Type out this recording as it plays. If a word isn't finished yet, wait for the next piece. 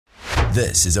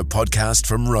This is a podcast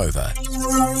from Rover.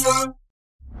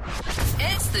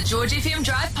 It's the George FM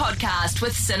Drive podcast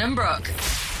with Sin and Brooke.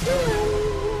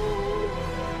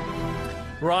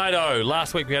 Righto,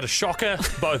 last week we had a shocker,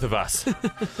 both of us.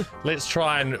 Let's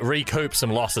try and recoup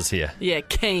some losses here. Yeah,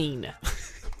 keen.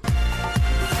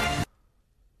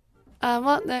 I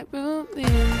want that movie.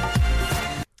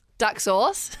 Duck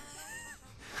sauce?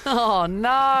 Oh, no.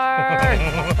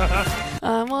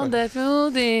 I want that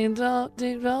movie. Roll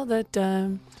that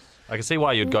down. I can see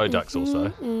why you'd go duck sauce,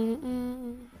 though.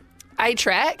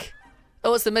 A-Track?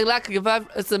 Oh, it's the Malkovich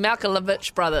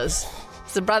brothers.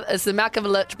 It's the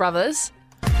Malkovich brothers.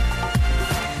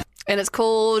 And it's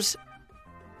called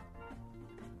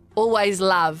Always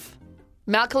Love.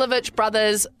 Malkovich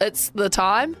brothers, it's the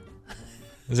time.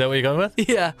 Is that what you're going with?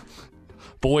 Yeah.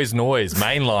 Boys Noise,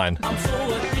 mainline. I'm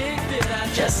so addicted,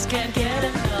 I just can't get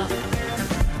enough.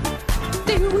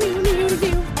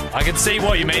 I can see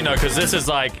what you mean, though, because this is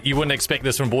like, you wouldn't expect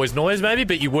this from Boys Noise, maybe,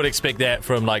 but you would expect that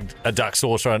from, like, a duck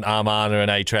sauce or an Armand or an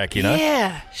A-Track, you know?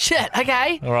 Yeah. Shit,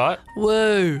 okay. All right.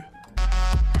 Woo.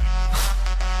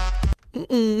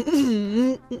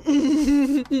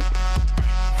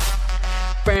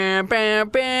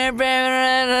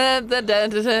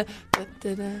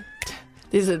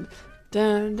 There's a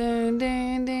dun, dun,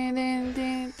 dun, dun, dun,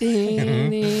 dun,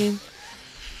 dun.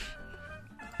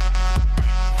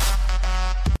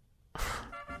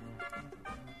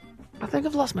 I think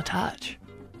I've lost my touch.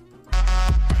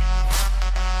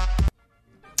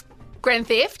 Grand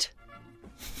Theft?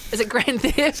 Is it Grand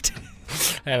Theft?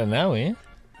 I don't know, eh?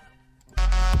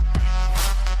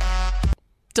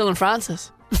 Dylan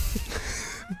Francis.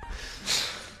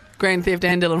 Grand Theft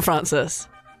and Dylan Francis.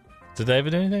 Did they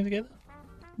ever do anything together?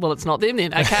 Well, it's not them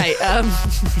then. Okay.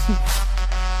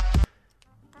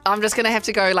 I'm just going to have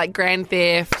to go like Grand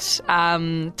Theft,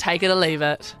 Take It or Leave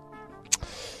It.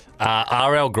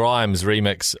 R.L. Grimes'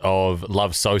 remix of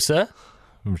Love Sosa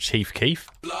from Chief Keef.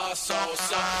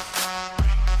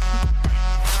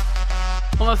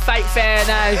 I'm a fake fan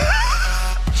now.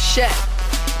 Shit.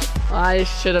 I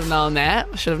should have known that.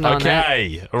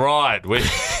 Okay, right. We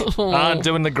aren't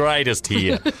doing the greatest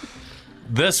here.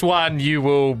 This one, you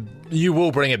will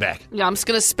bring it back. Yeah, I'm just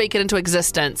going to speak it into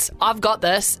existence. I've got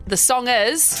this. The song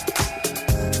is...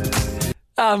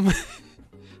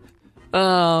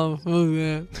 Oh, fuck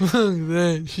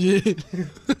that shit.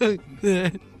 Fuck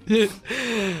that shit.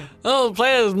 Oh,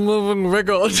 players moving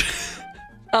record.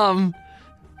 Oh!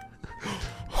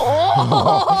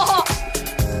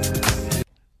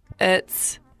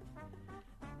 It's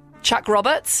Chuck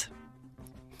Roberts.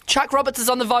 Chuck Roberts is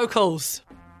on the vocals.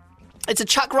 It's a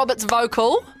Chuck Roberts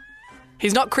vocal.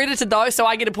 He's not credited though, so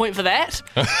I get a point for that.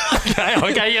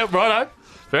 okay, yeah, righto.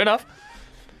 Fair enough.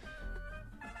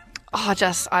 Oh,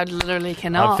 I literally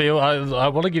cannot. I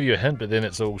want to give you a hint, but then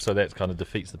it's also that kind of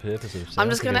defeats the purpose of. I'm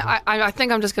just gonna. I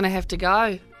think I'm just gonna have to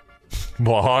go.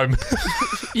 What, home?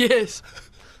 Yes.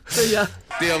 See ya.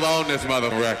 Still on this mother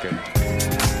record.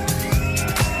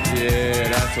 Yeah,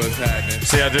 that's what's happening.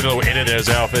 See, I did a little edit there as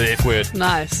well for the F word.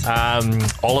 Nice.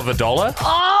 Oliver Dollar.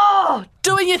 Oh,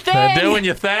 doing your thing. Doing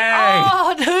your thing.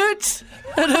 Oh, it hurts.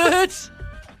 It hurts.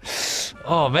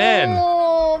 Oh man.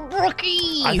 Oh,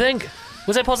 Brookie. I think.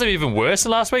 Was that possibly even worse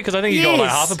than last week? Because I think you got like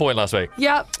half a point last week.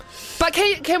 Yep. But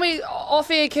can we,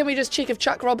 off air, can we just check if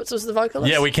Chuck Roberts was the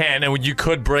vocalist? Yeah, we can. And you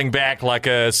could bring back like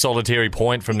a solitary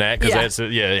point from that. Because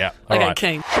that's, yeah. All okay, right.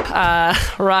 King.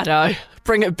 Righto.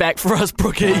 Bring it back for us,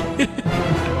 Brookie.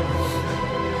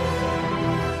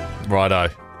 Righto.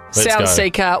 Let's Sound go.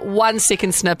 Seeker, 1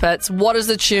 second snippets. What is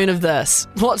the tune of this?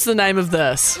 What's the name of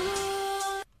this?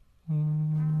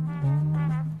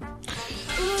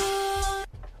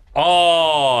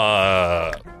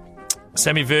 Oh,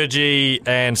 Sammy Virgie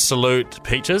and Salute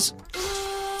Peaches.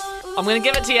 I'm going to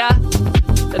give it to you.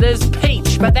 It is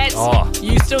Peach, but that's...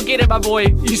 You still get it, my boy.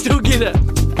 You still get it.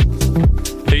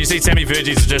 Do you see Sammy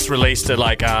Virgie's just released a,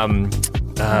 like a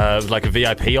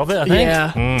VIP of it, I think?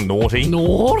 Yeah. Naughty.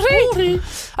 Naughty.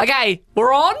 Okay,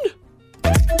 we're on.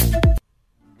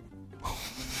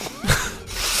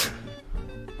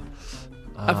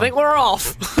 I think we're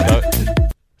off.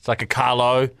 It's like a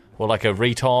Carlo or like a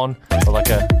Riton or like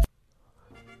a...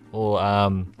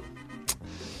 I've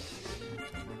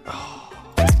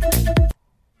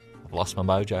lost my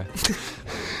mojo.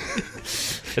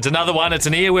 It's another one. It's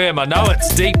an earworm. I know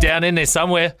it's deep down in there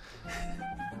somewhere.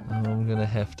 I'm going to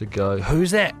have to go. Who's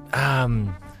that?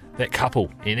 That couple.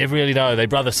 You never really know. They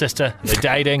brother, sister. They're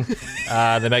dating.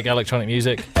 They make electronic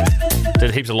music.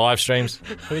 Did heaps of live streams.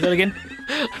 Who is that again?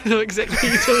 I know exactly what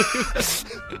you're talking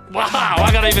about. Wow,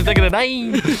 I can't even think of the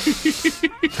name.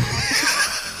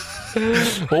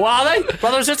 Well, are they?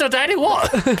 Brother and sister dating?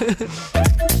 What?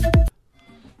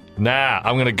 Nah,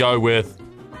 I'm going to go with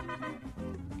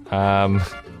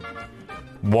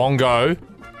Wongo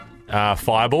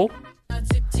Fireball.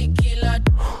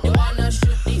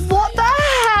 What the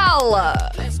hell?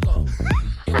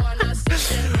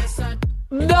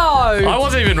 No. I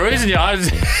wasn't even reasoning you.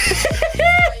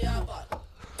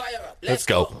 Let's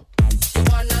go.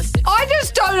 I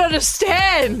just don't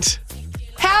understand.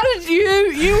 How did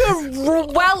you were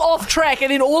well off track,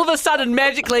 and then all of a sudden,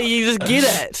 magically, you just get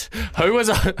it? Who was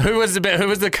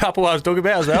the couple I was talking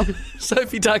about as well?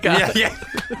 Sophie Tucker. Yeah.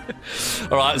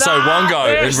 All right, so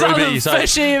Wongo and Ruby say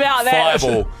fishy about that.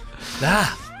 Fireball. Nah.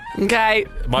 Okay.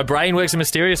 My brain works in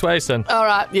mysterious ways, son. All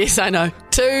right. Yes, I know.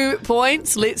 2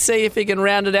 points. Let's see if he can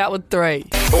round it out with 3.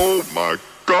 Oh my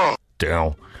God.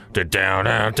 Down.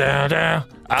 Down.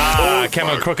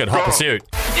 Camo Crooked, Hot Pursuit.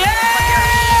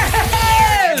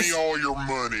 Yes! Give me all your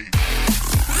money.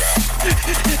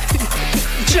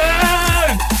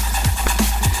 John!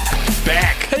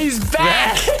 Back. He's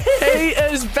back. He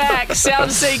is back.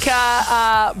 Sound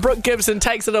Seeker, Brooke Gibson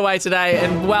takes it away today,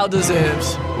 and well deserved.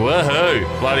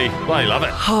 Woohoo. Bloody love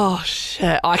it. Oh,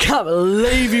 shit. I can't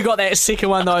believe you got that second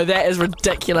one, though. That is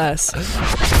ridiculous.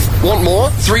 Want more?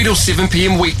 3 till 7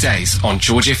 p.m. weekdays on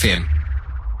George FM.